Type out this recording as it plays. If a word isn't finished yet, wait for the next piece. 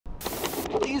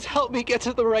Please help me get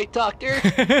to the right doctor.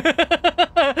 Please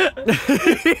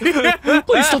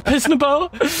stop pissing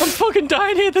about. I'm fucking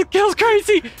dying here. This girl's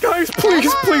crazy. Guys,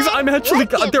 please, please. I'm actually.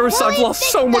 I've lost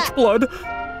so much blood.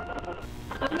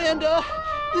 Amanda,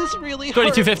 this really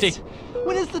 2250. hurts.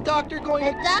 When is the doctor going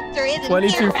The doctor isn't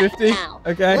 2250. here right now.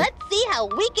 Okay. Let's see how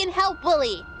we can help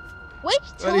Wooly. Which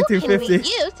tool can we 2250.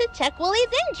 use to check Wooly's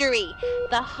injury?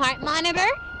 The heart monitor,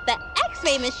 the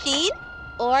X-ray machine,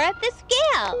 or the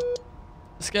scale?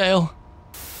 Scale.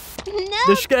 No,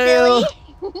 The scale.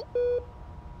 silly.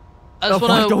 I just Oh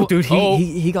my wanna- god, dude, Oh.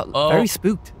 he got Oh. very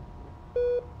spooked.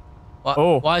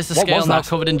 Why is the what scale was now that?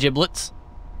 covered in giblets?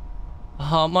 A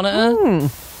heart monitor? I'm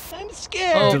Oh,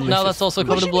 scared. Delicious. now that's also What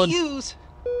covered should in blood. we use?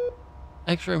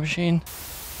 X-ray machine.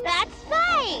 That's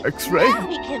right. X-ray? Now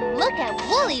we can look at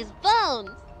Wooly's bones.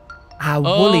 Ah, Oh.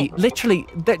 Wooly, literally,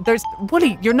 there's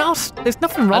Wooly. You're not. There's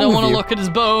nothing wrong I don't with want to you. look at his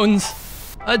bones.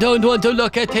 I don't want to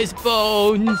look at his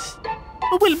bones.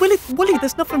 Oh, Willy,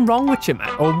 there's nothing wrong with you, man.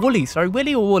 Or Wooly, sorry,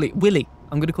 Willy or Wooly? Willy.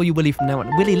 I'm gonna call you Willy from now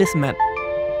on. Willy, listen, man.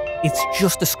 It's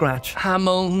just a scratch.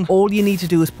 Hamon. All you need to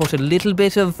do is put a little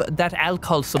bit of that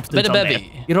alcohol substance Bit of on there.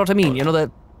 bevy. You know what I mean? You know the,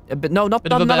 but no, not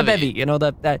Bit of a a bevy. bevy. You know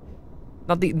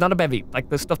not a bevy. Like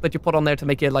the stuff that you put on there to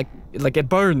make it like it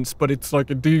burns, but it's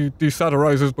like it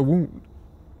desaturizes the wound.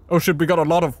 Oh shit, we got a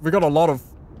lot of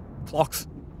clocks.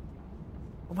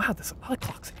 Oh, wow, there's a lot of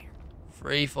clocks in here.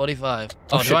 345.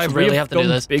 Oh, do shit, I so we really have to do done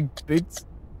this? Big.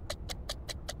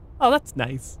 Oh, that's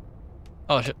nice.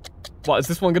 Oh shit. What is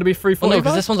this one gonna be free for? Oh no,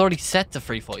 because this one's already set to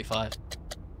 345.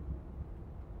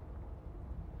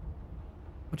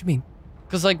 What do you mean?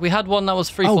 Because like we had one that was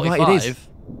Oh, right, 345. it is.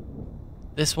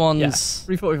 This Yeah, one's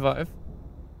 345.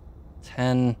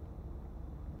 10,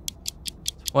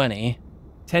 20.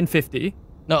 1050.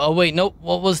 No, oh wait, no.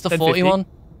 What was the 1050. 40 one?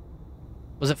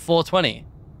 Was it 420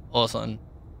 or something?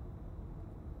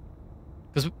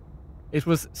 Because It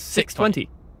was 620.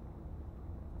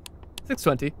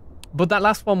 620. But that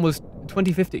last one was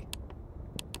 2050.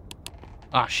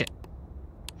 ah shit,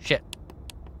 shit.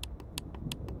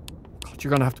 God,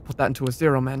 you're gonna have to put that into a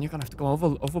zero, man. You're gonna have to go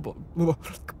overboard.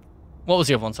 What was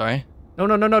the other one? Sorry, No,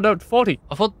 40.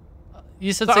 I thought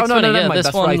you said Oh, 620. never yeah, mind. this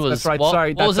That's one right. was That's right. what?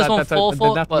 Sorry, What was this one?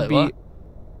 440. That would be. What?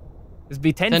 This would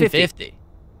be 1050. 1050.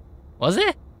 Was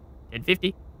it?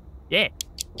 1050. Yeah.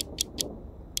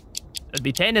 It'd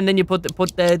be 10, and then you put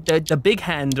the big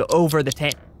hand over the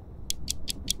 10.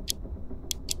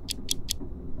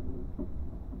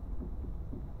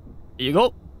 Here you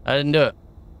go. I didn't do it.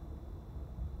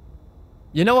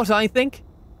 You know what I think?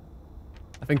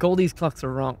 I think all these clocks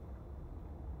are wrong.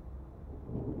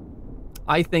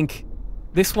 I think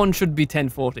this one should be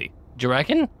 1040. Do you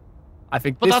reckon? I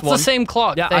think But this that's one. the same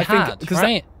clock Yeah, they I think- had, 'cause that-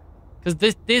 right? Because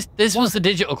this was the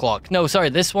digital clock. No, sorry,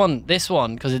 this one,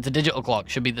 because it's a digital clock,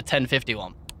 should be the 1050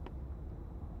 one.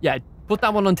 Yeah, put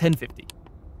that one on 1050.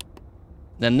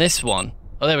 Then this one,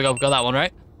 oh there we go, got that one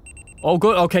right. Oh,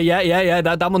 good. Okay, yeah.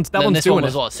 That one's Then doing this one it.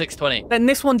 was what, 620. Then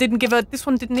this one didn't give a. This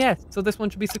one didn't. Yeah. So this one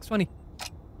should be 620.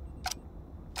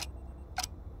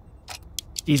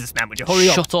 Jesus, man, would you hurry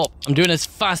up? Shut up! I'm doing as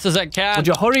fast as I can. Would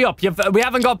you hurry up? We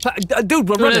haven't got. Dude,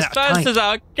 we're doing running as out of fast time. as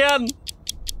I can.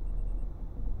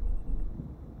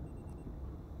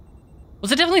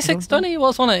 Was it definitely 620? It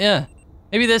was, wasn't it? Yeah.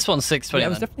 Maybe this one's 620. Yeah, it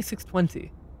was then. definitely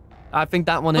 620. I think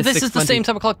that one But is. this is the 620. same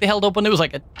type of clock they held up when it was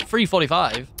like a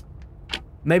 345.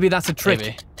 Maybe that's a trick.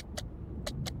 Maybe.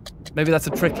 Maybe that's a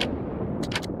trick.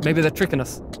 Maybe they're tricking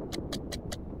us.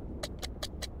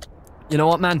 You know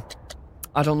what, man?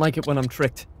 I don't like it when I'm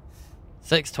tricked.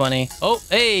 620. Oh,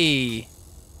 hey!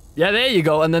 Yeah, there you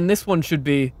go. And then this one should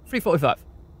be 345.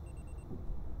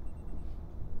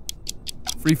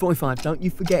 345. Don't you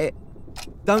forget it.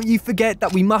 Don't you forget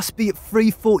that we must be at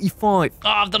 345. Oh,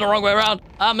 I've done the wrong way around.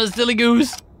 I'm a silly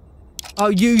goose. Oh,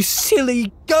 you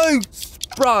silly goose,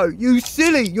 bro. You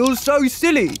silly. You're so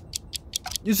silly.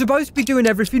 You're supposed to be doing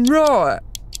everything right.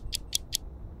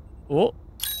 Oh.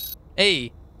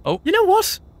 Hey. Oh, You know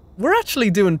what? We're actually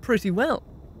doing pretty well.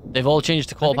 they've all changed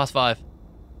to 5:15.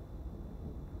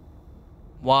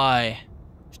 Why?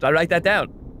 Should I write that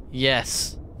down?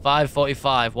 Yes.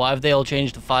 5:45. Why have they all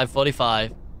changed to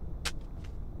 5:45?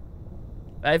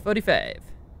 545.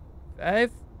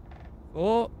 5,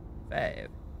 4, 5.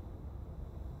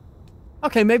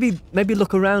 Okay, maybe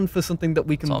look around for something that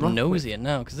we can So rock I'm with. nosy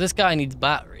now, because this guy needs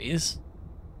batteries.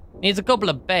 Needs a couple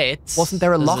of bits. Wasn't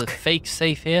there a There's lock? a fake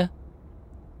safe here.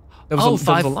 There was Oh, there was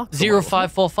five, a lock.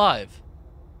 0545.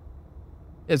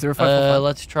 Yeah, 0545.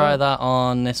 Let's try that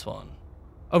on this one.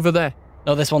 Over there.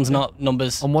 No, this one's not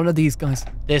numbers. On one of these guys.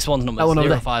 This one's numbers. That one over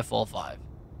there. 0545.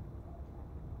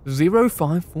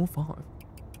 0545.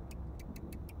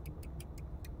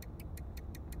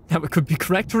 Now, it could be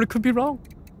correct or it could be wrong.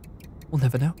 We'll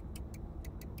never know.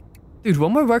 Dude,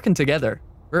 when we're working together,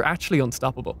 we're actually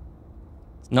unstoppable.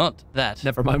 It's not that.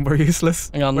 Never mind, we're useless.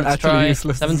 Hang on, we're let's actually try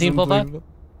useless. This is 17.5? unbelievable.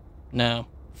 No.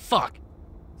 Fuck.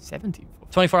 17.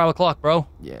 24-hour clock, bro.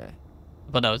 Yeah.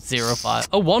 But no, it's 05.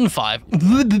 Oh,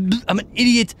 15. I'm an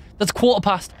idiot. That's quarter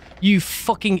past. You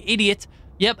fucking idiot.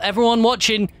 Yep, everyone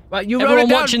watching. Right, you wrote everyone it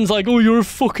down. watching's like, oh, you're a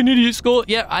fucking idiot, Scott.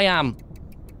 Yeah, I am.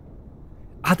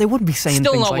 They wouldn't be saying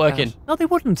Still things not like working. that. No, they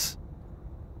wouldn't.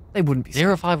 They wouldn't be.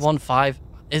 0515.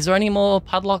 Is there any more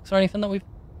padlocks or anything that we've...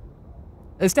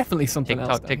 There's definitely something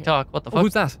else. TikTok, down here. TikTok. What the Oh, fuck?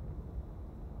 who's that?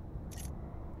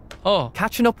 Oh,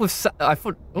 Catching up with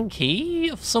oh, key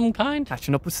of some kind?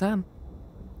 catching up with Sam.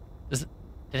 Did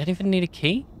anything need a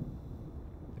key?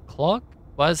 The clock?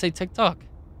 Why does it say TikTok?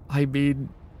 I mean,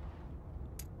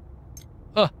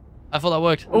 Oh, I thought that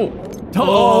worked. oh,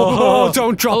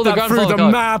 don't drop Oh, the that through grandfather the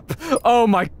clock. map. Oh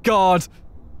my god.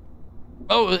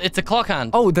 Oh, it's a clock hand.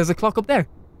 Oh, there's a clock up there.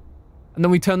 And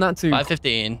then we turn that to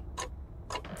 5:15.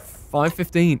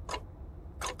 5:15.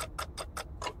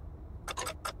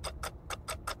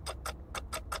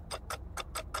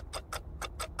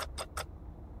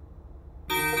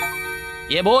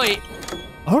 Yeah, boy.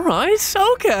 All right,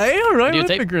 okay, all right, we're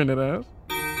Videotape. figuring it out.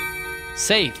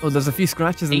 Safe. Oh, there's a few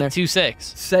scratches in there. 826.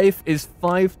 Safe is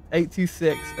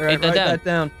 5826. All right, Write that write down. that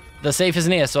down. The safe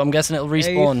isn't here, so I'm guessing it'll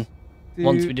respawn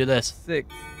once we do this.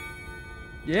 6.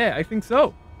 Yeah, I think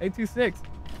so. 826.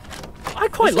 I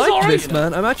quite This is like alright, this, you know.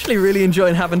 man. I'm actually really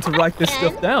enjoying having to write this And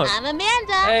stuff down. I'm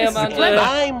Amanda. Hey, This is Amanda. clever.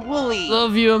 I'm Wooly.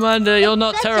 Love you, Amanda. You're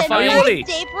not Such terrifying. a nice Woody.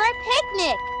 day for a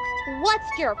picnic.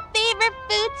 What's your favorite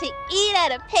food to eat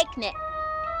at a picnic?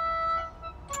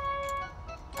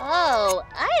 Oh,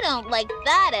 I don't like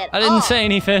that at all. I didn't say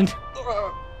anything.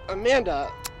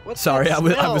 Amanda, what's Sorry, that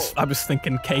smell? I was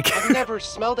thinking cake. I've never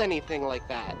smelled anything like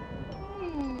that.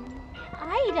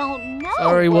 I don't know.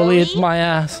 Sorry, Wooly, it's my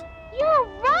ass. You're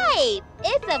right.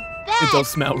 It's a bad It does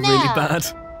smell really bad.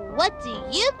 What do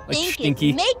you Like think stinky.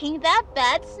 is making that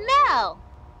bad smell?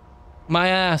 My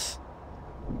ass.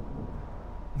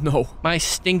 No. My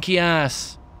stinky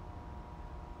ass.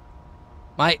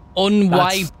 My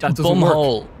unwiped that doesn't work.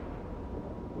 bumhole.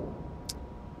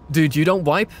 Dude, you don't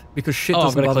wipe because shit Oh, I'm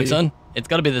doesn't gonna bother click you. son. It's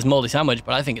gotta be this moldy sandwich,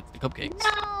 but I think it's the cupcakes.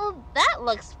 No, that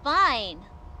looks fine.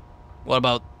 What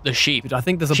about the sheep? Dude, I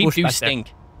think there's a Sheep bush do back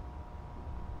stink.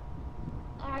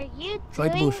 Are you Try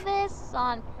the doing bush. this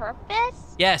on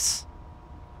purpose? Yes.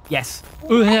 there. Yes.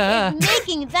 Ooh, yeah. What is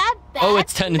making that bad Oh,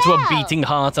 it's turned into a smell? beating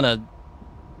heart and a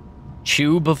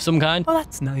tube of some kind. Oh,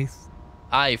 that's nice.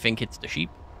 I think it's the sheep.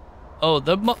 Oh,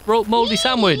 the moldy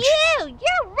sandwich. You're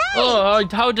right. Oh,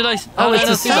 how did I? How Oh, did it's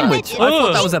I a see that? sandwich. I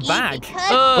thought that was a Stinky bag.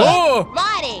 because Oh. it's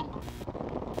rotting.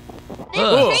 This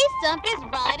Oh. tree stump is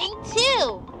rotting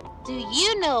too. Do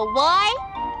you know why?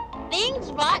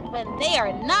 Things rot when they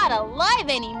are not alive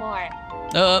anymore.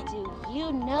 Do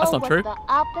you know That's not what true. the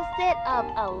opposite of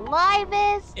alive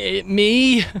is?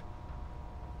 Me?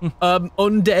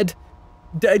 Undead.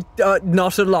 Dead,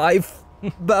 not alive.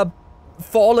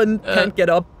 Fallen, can't get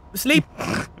up. Sleep.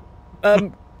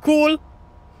 Cool.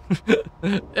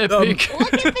 Epic.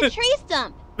 Look at the tree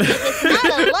stump. If it's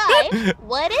not alive,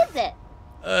 what is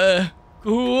it?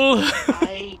 Cool.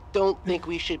 I don't think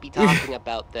we should be talking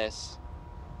about this.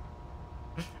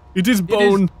 It is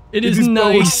bone. It is bone.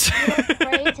 nice. Are you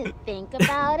afraid to think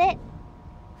about it?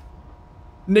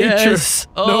 Nature. Yes.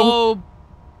 Oh,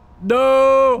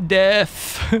 No.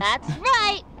 death. That's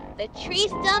right. The tree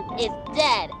stump is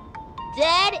dead.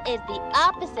 Dead is the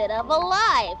opposite of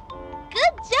alive.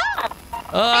 Good job.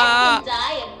 Ah. Pets can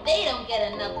die if they don't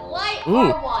get enough light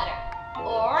Ooh. or water,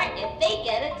 or if they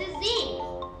get a disease.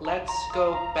 Let's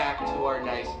go back to our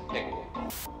nice picnic.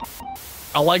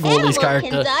 I like Wooly's Animals can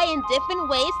character. die in different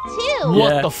ways too.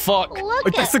 What Yeah. the fuck? Look Like,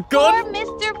 at that's a gun? poor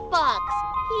Mr. Fox.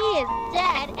 He is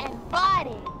dead and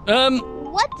rotting.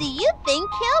 What do you think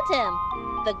killed him?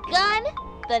 The gun,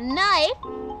 the knife,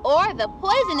 or the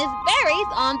poisonous berries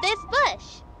on this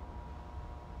bush?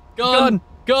 Gun.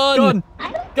 Gun. Gun.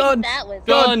 I don't Gun. think that was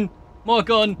Gun. More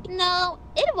gun. it. No,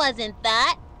 it wasn't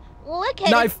that. Look at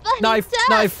Knife, his funny knife, tongue.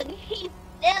 knife. He's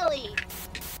silly.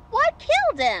 What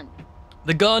killed him?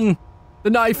 The gun. The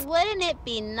knife. Wouldn't it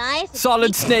be nice if Solid he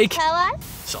could snake. tell us?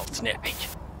 Salt snake.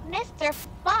 Mr.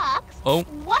 Fox, Oh.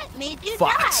 what made you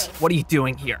Fox. die? What are you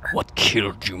doing here? What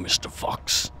killed you, Mr.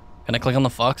 Fox? Can I click on the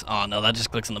fox? Oh no, that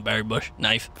just clicks on the berry bush.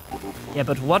 Knife. Yeah,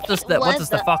 but what does Was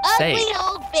the ugly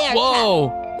old bear Whoa.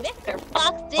 trap. Mr.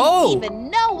 Fox didn't Oh. even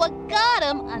know what got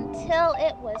him until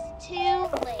it was too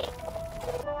late.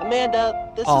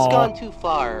 Amanda, this Aw. has gone too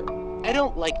far. I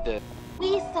don't like this.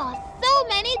 We saw so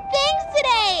many things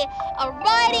today. A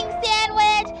rotting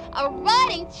sandwich, a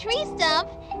rotting tree stump,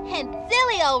 and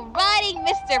silly old rotting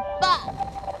Mr. Fox.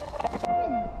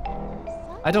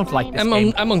 I don't like this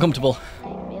game. I'm uncomfortable.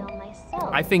 I feel myself.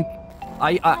 I think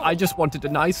I just wanted a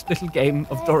nice little game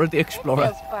of Dora the Explorer.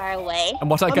 Feels far away. And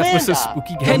what I guess was a Amanda,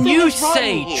 spooky game. Can you Something's wrong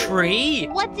say here. tree?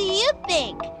 What do you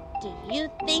think? Do you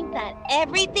think that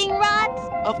everything rots?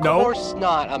 Of No. course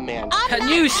not, Amanda. I'm Can not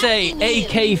you say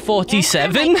asking you.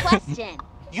 AK-47? Answer my question.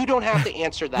 You don't have to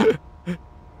answer that.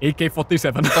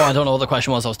 AK-47. Oh, I don't know what the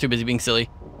question was. I was too busy being silly.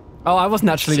 Oh, I wasn't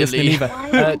actually Silly. listening either.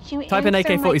 Why don't you Type in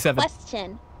answer my AK-47.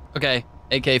 question? Okay,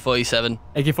 AK-47.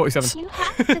 AK-47. You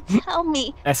have to tell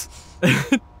me. S.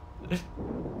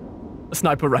 A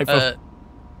sniper rifle.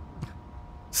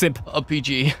 Simp.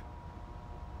 RPG.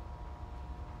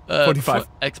 45.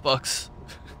 Xbox.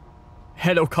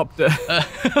 Helicopter.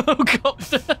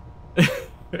 Helicopter.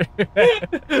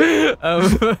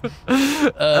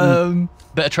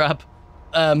 Better Trap.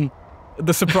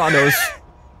 The Sopranos.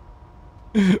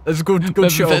 That's a good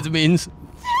show. Methamphetamines.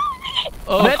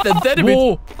 Oh, Methamphetamine.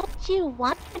 whoa. Don't you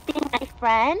want to be my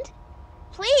friend?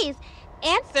 Please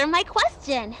answer my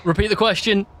question. Repeat the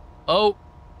question. Oh.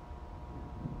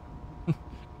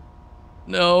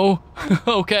 No. I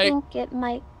Okay. think it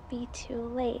might be too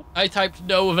late. I typed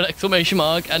no with an exclamation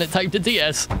mark and it typed a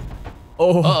DS.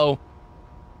 Oh. Uh-oh.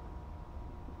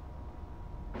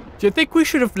 Do you think we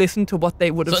should have listened to what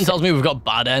they would have Something said? tells me we've got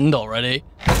bad end already.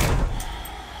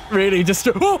 Really, just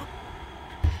oh!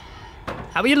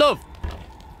 How are you, love?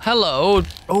 Hello,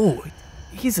 Oh,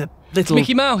 he's a little.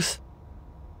 Mickey Mouse.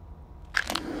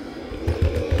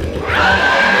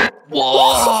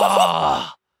 Whoa!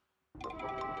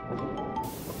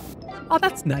 Oh,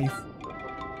 that's nice.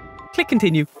 Click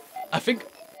continue. I think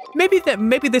Maybe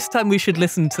this time we should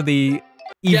listen to the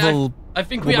evil. I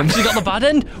think we woman. actually got the bad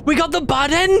end. We got the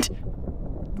bad end.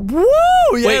 Woo!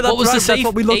 Yeah, Wait, that's what was right. the safe? That's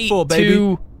what we look for, 8 baby.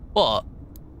 to what?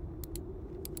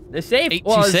 The safe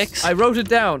 826? I wrote it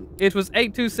down. It was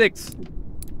 826.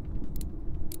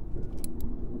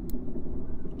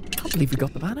 I can't believe we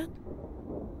got the bad end.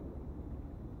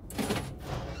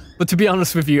 But to be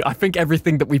honest with you, I think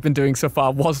everything that we've been doing so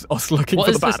far was us looking What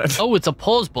for is the bad this? end. Oh, it's a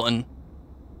pause button.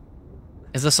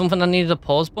 Is there something I needed a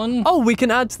pause button? Oh, we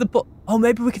can add to the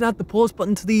maybe we can add the pause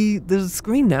button to the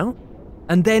screen now,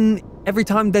 and then every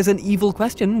time there's an evil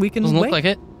question, we can Doesn't wait. look like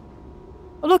it.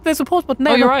 Oh, look, there's a pause button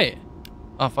there. Oh, you're look. right.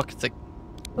 Oh, fuck, it's like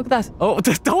Look at that. Oh,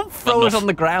 don't throw it Enough. on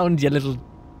the ground, you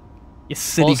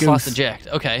silly pause / goose. eject.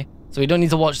 Okay, so we don't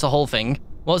need to watch the whole thing.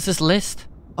 What's this list?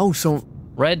 Oh, so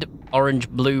Red, orange,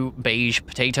 blue, beige,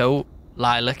 potato,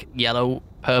 lilac, yellow,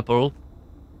 purple,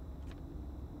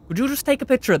 would you just take a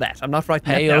picture of that? I'm not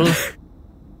writing pale. that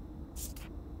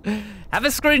down. Have a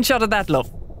screenshot of that,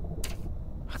 love.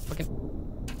 Fucking,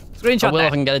 Screenshot I will if I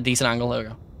that. can get a decent angle. There we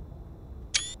go.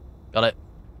 Got it.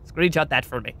 Screenshot that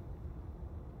for me.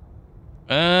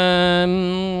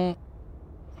 Um,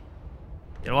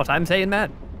 You know what I'm saying,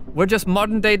 man? We're just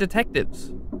modern day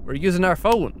detectives. We're using our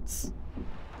phones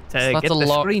to so get that's the a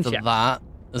lot of screenshot. that.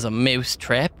 There's a mouse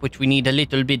trap, which we need a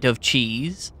little bit of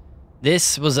cheese.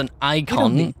 This was an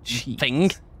icon need cheese.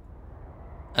 thing.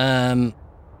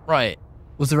 Right.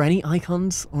 Was there any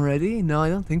icons already? No, I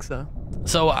don't think so.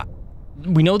 So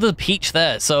we know there's a peach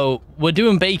there. So we're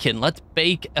doing bacon. Let's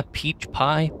bake a peach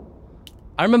pie.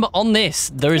 I remember on this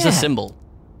there is a Yeah. symbol.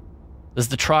 There's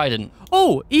the trident.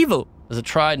 Oh, evil. There's a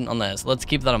trident on there, so let's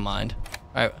keep that in mind.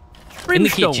 All right. In the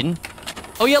Brimstone. kitchen.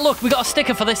 Oh yeah, look, we got a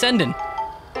sticker for this ending.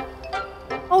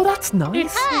 Oh, that's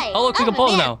nice. Hi. Oh look, we I'm can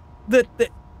pause Amanda. now. The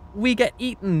we get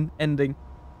eaten ending.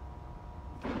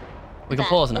 We can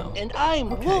pause now. And I'm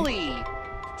Wooly.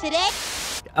 Today,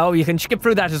 Oh, you can skip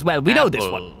through that as well. We know this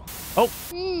one. Oh,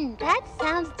 that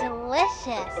sounds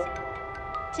delicious.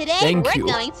 Today, Thank we're you.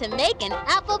 going to make an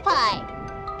apple pie.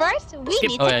 First, we Skip.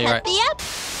 need Oh, to yeah, you're cut right. the apple.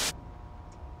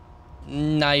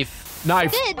 Knife.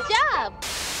 knife. Good job.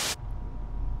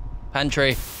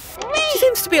 Pantry. She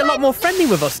seems to be a lot more friendly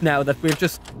with us now that we're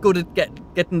just good at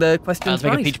getting the questions Let's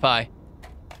make right. a peach pie.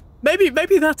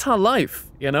 Maybe that's our life,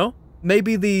 you know?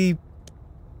 Maybe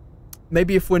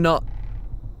if we're not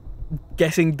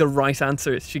getting the right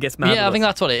answers, she gets mad Yeah, at I think us.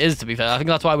 that's what it is, to be fair. I think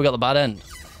that's why we got the bad end.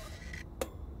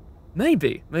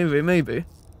 Maybe. Have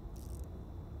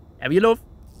you, love?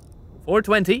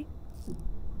 420.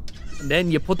 And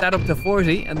then you put that up to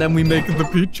 40, and then we make the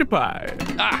pizza pie.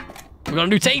 Ah! We got a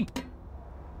new tape!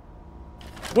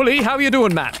 Wooly, how you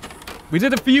doing, man? We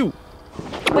did it for you.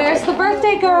 Where's the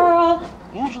birthday girl?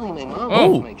 Usually my mom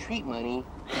Oh. gives my treat money.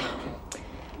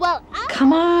 Well,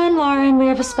 Come on, Lauren, we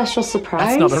have a special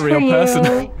surprise That's not a real for you.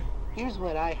 person. Here's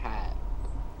what I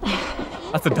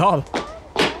have. That's a doll.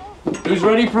 Who's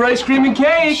ready for ice cream and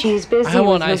cake? She's busy I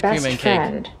want with her ice cream best and cake.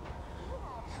 friend.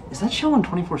 Is that show on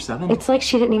 24/7? It's like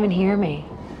she didn't even hear me.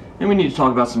 And we need to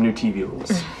talk about some new TV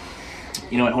rules.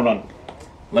 You know what? Hold on.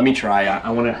 Let me try. I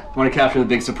want to capture the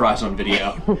big surprise on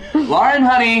video. Lauren,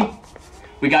 honey,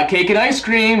 we got cake and ice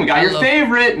cream. We got your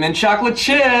favorite, mint chocolate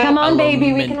chip. Come on, baby.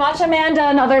 We mint. can watch Amanda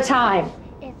another time.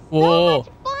 It's Whoa.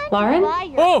 so much fun Lauren? to buy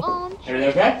your own Everything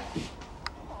okay?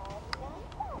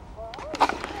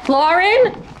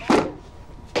 Lauren?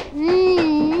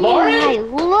 Lauren? I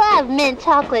love mint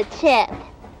chocolate chip.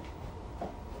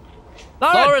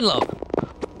 Lauren love.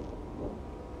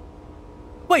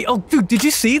 Wait, oh, dude, did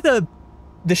you see the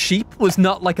sheep was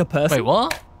not like a person? Wait,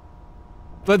 what?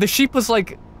 But the sheep was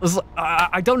like,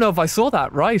 I don't know if I saw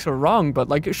that right or wrong, but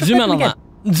like, Zoom in on that.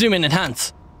 Zoom in,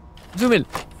 enhance. Zoom in,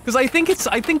 because I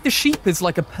think the sheep is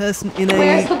like a person in a.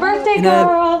 Where's the birthday in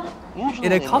girl?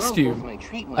 in a costume.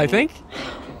 I think.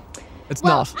 It's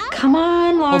not. Come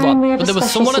on, Lauren. on. We have But a there was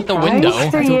special someone at the surprise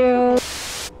window. for you.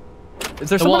 Is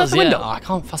there There someone was, at the window? yeah. Oh, I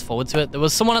can't fast forward to it. There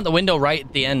was someone at the window right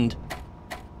at the end.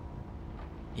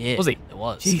 Yeah. Was he? There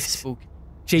was. Jesus. Spooky.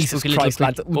 Jesus Spooky little Christ,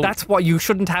 lads. creep. Oh. That's why you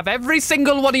shouldn't have every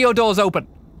single one of your doors open.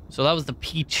 So that was the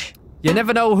peach. You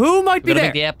never know who might We be gotta there.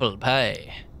 make the apple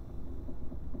pie.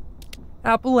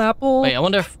 Apple, apple. Wait, I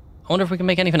wonder if we can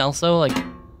make anything else though. Like.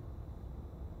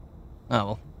 Oh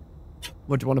well.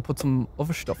 What, do you want to put some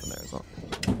other stuff in there as well?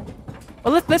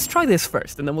 Well, let's try this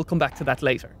first, and then we'll come back to that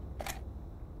later.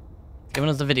 Giving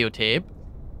us the videotape.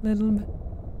 Little bit.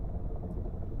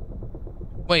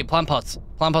 Wait, plant pots.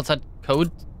 Plant pots had code.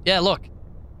 Yeah, look.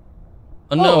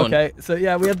 Unknown. Oh, okay. So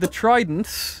yeah, we had the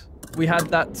trident. We had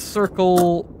that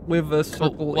circle with a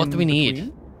circle. what in do we need?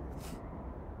 between.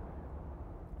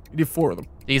 You need 4 of them.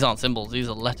 These aren't symbols. These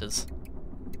are letters.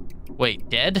 Wait,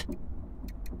 dead?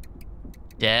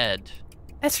 Dead.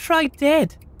 Let's try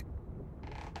dead.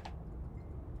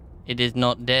 It is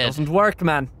not dead. Doesn't work,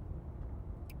 man.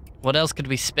 What else could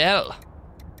we spell?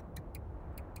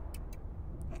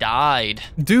 Died.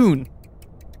 Dune.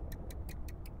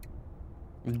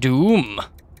 Doom.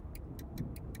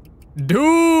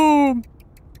 Doom.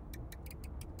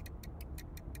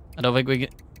 I don't think we I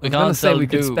was gonna can't say sell we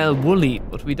Doom. could spell woolly,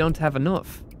 but we don't have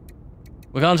enough.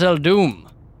 We can't sell Doom.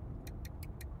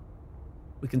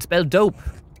 We can spell dope.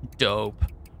 Dope.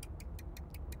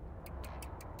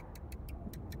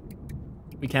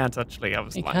 We can't actually. I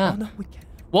was We like, can't. oh no, we can't.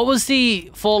 What was the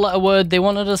 4-letter word they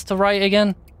wanted us to write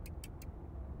again?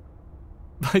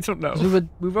 I don't know.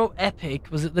 We wrote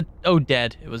epic. Was it the... Oh,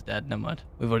 dead. It was dead. Never mind.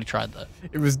 We've already tried that.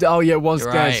 It was. Oh yeah, it was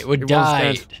You're dead. right. We It was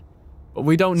died. dead. But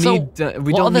we don't So, need.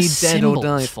 We what don't are the need dead or symbols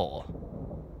died. for?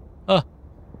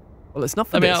 Well, it's not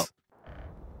for Let me this. out.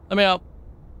 Let me out.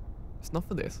 It's not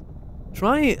for this.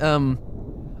 Try.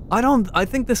 I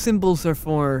think the symbols are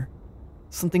for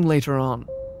something later on.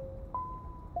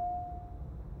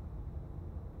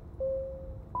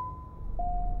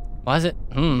 Why is it?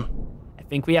 I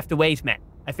think we have to wait, man.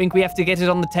 I think we have to get it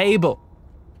on the table.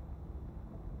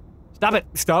 Stop it.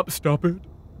 Stop it.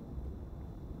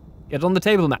 Get it on the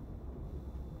table, man.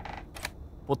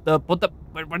 What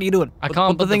are you doing? I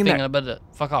can't put the thing in there. there.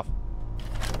 Fuck off.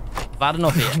 I've had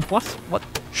enough here. What?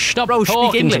 Stop Bro, speak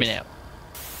talking to me English.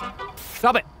 now.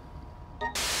 Stop it.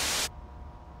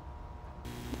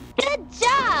 Good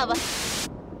job!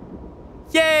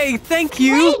 Yay, thank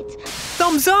you. Great!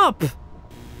 Thumbs up.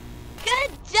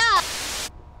 Good job!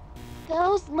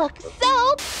 Those look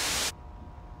so...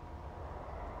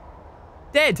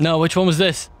 Dead. No, which one was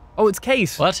this? Oh, it's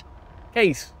Case. What?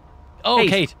 Case. Oh, Kate.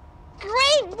 Kate.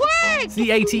 Great work!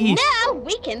 C-A-T-E. Now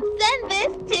we can send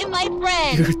this to my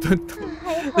friend.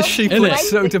 I hope The sheep he looks likes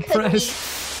so the cookie.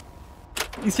 depressed.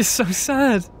 He's just so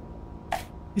sad.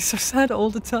 He's so sad all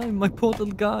the time, my poor little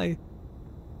guy.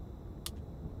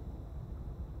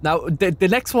 Now, the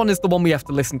next one is the one we have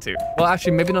to listen to. Well,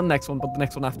 actually, maybe not the next one, but the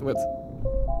next one afterwards.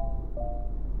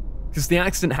 Because the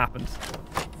accident happened.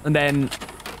 And then...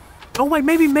 Oh, wait,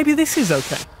 maybe this is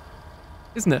okay.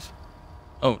 Isn't it?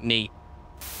 Oh, knee.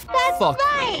 That's Fuck.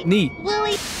 right! Knee.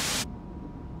 Willie,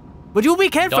 But you be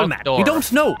careful, man. Doctor. You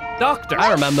don't know. Doctor.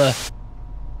 I remember.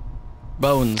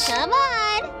 Bones. come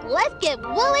on! Let's get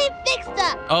Willie fixed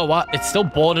up! Oh, what? It's still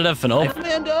boarded everything up.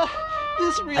 Amanda,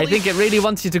 this really... I think it really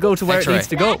wants you to go to where X-ray. it needs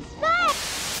to go.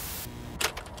 That's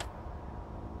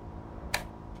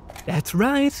That's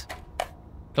right.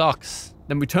 Clocks.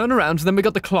 Then we turn around, then we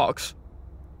got the clocks.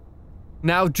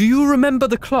 Now, do you remember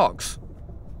the clocks?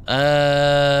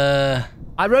 I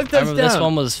I wrote those remember down. this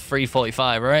one was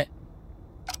 3:45, right?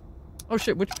 Oh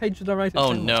shit, which page did I write it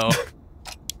Oh down? no.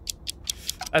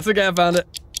 That's okay, I found it.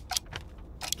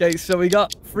 Okay, so we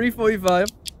got 3:45.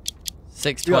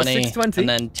 6:20. 6:20. And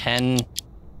then 10.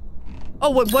 Oh,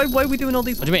 why are we doing all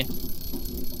these? What do you mean?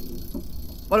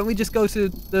 Why don't we just go to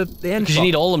the end Because you clock?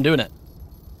 need all of them doing it.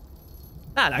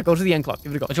 Nah, go to the end clock.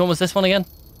 Give it a go. Which one was this one again?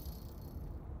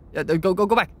 Yeah, go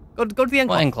back. Go to the end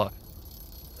What clock. end clock?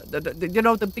 You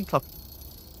know, the big clock.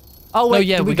 Oh, No, wait.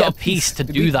 yeah, did we get got a piece to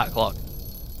Did do we- that clock.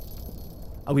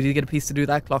 Oh, we did get a piece to do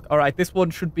that clock. All right, this one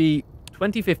should be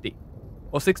 2050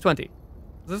 or 620.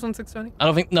 Is this one 620? I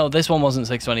don't think. No, this one wasn't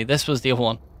 6:20. This was the other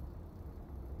one.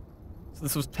 So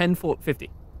this was 1050.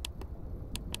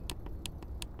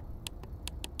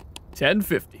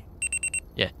 1050.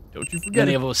 Yeah. Don't you And forget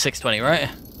the it. other was 6:20, right?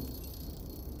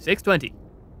 620.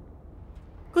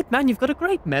 Good man, you've got a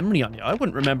great memory on you. I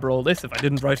wouldn't remember all this if I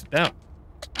didn't write it down.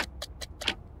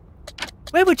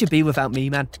 Where would you be without me,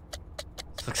 man?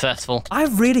 Successful. I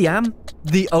really am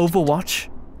the Overwatch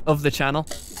of the channel.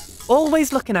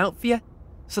 Always looking out for you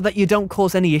so that you don't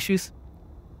cause any issues.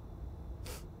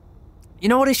 You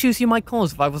know what issues you might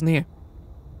cause if I wasn't here?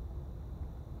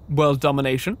 World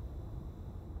domination.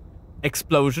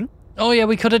 Explosion. Oh yeah,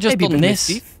 we could have just Maybe done this.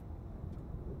 mischief.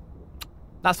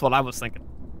 That's what I was thinking.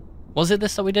 Was it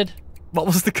this that we did? What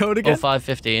was the code again?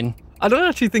 0515. I don't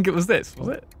actually think it was this, was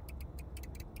it?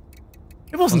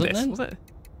 It wasn't Was it this, then? was it?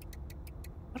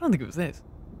 I don't think it was this.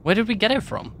 Where did we get it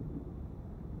from?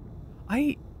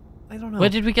 I don't know. Where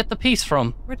did we get the piece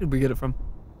from? Where did we get it from?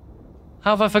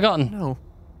 How have I forgotten? No.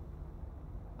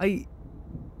 We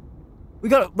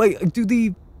gotta wait. Do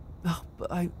the? Oh,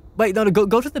 but wait. No.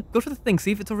 Go to the thing.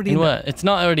 See if it's already In in there. where? It's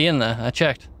not already in there. I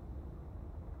checked.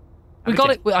 We Have got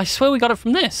checked? it. I swear we got it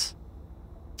from this.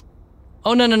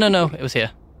 Oh no. It was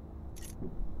here.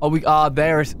 Oh,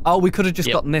 there it. Oh, we could have just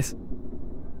Yep. gotten this.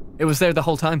 It was there the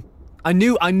whole time. I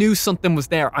knew something was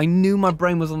there. I knew my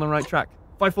brain was on the right track.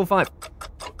 545.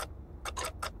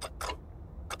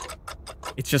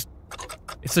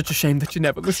 It's such a shame that you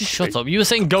never listened to Shut me. up. You were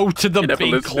saying go to the You never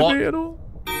big listened to clock. me at all.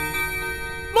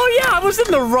 Well, yeah, I was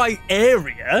in the right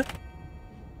area.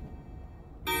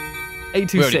 We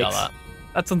 826. already got that.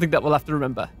 That's something that we'll have to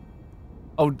remember.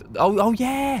 Oh,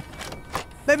 yeah.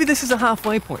 Maybe this is a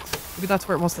halfway point. Maybe that's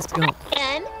where it wants us to go.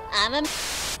 And I'm a...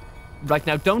 Right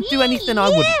now, don't do anything I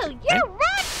wouldn't. You, okay? you're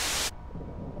right.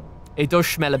 It does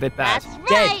smell a bit bad. That's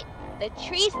Dead. right. The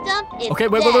tree stump is Okay,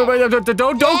 wait, dead.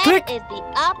 don't Dead click. is the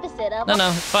opposite of... No,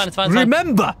 it's fine. It's fine.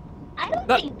 Remember. I don't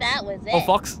That- think that was it. Oh,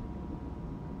 Fox.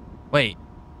 Wait.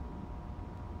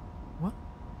 What?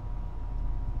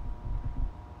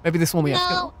 Maybe this one we have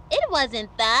to No, go. it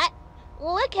wasn't that.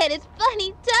 Look at his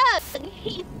funny tongue.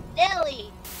 He's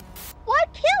silly. What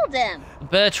killed him?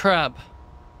 Bear trap.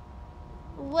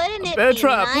 Wouldn't it bear be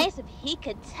trap. nice if he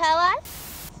could tell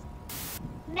us?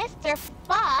 Mr.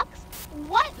 Fox,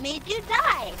 what made you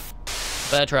die?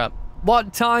 Bear trap.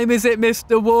 What time is it,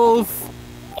 Mr. Wolf?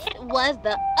 It was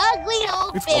the ugly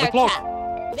old It's bear 1 o'clock. trap.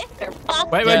 Mr.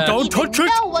 Fox Wait, didn't don't even touch it.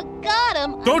 know what got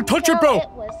him Don't touch it, until bro. It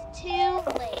was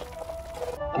too late.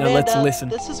 Now let's Amanda, listen.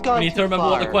 This has gone We need to too remember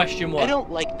what the far. question was. I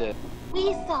don't like this.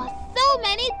 We saw so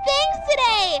many things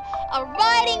today! A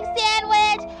rotting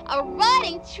sandwich, a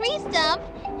rotting tree stump,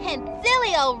 and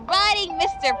silly old rotting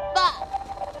Mr. Fox.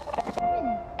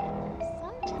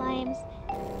 Sometimes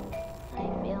I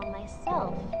feel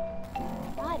myself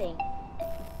rotting.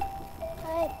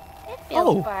 But it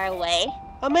feels Oh. far away.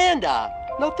 Amanda,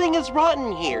 nothing is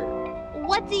rotten here.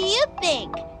 What do you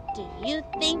think? Do you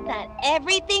think that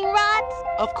everything rots?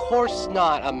 Of course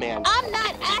not, Amanda. I'm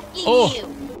not asking Oh.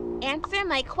 you. Answer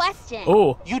my question.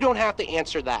 Oh. You don't have to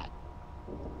answer that.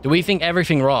 Do we think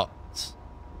everything rots?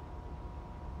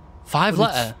 5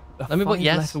 letter. Let me put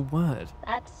yes. Five-letter word.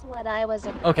 That's what I was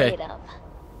afraid Okay. of.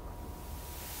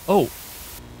 Oh.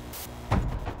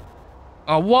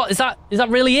 Oh, what is that? Is that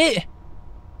really it?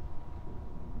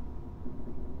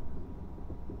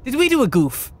 Did we do a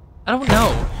goof? I don't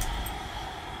know.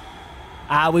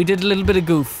 We did a little bit of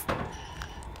goof.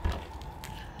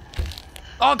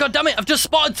 Oh god damn it! I've just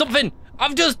spotted something.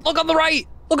 Look on the right.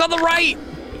 Look on the right.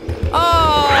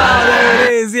 Oh, there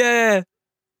it is. Yeah.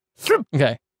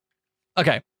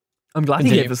 Okay. I'm glad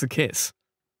Continue. he gave us a kiss.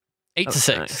 8 That to was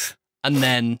 6, nice. and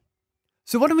then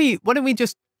So why don't we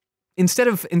just instead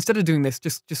of doing this,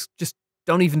 just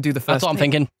don't even do the first. that's what I'm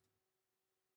thing. thinking.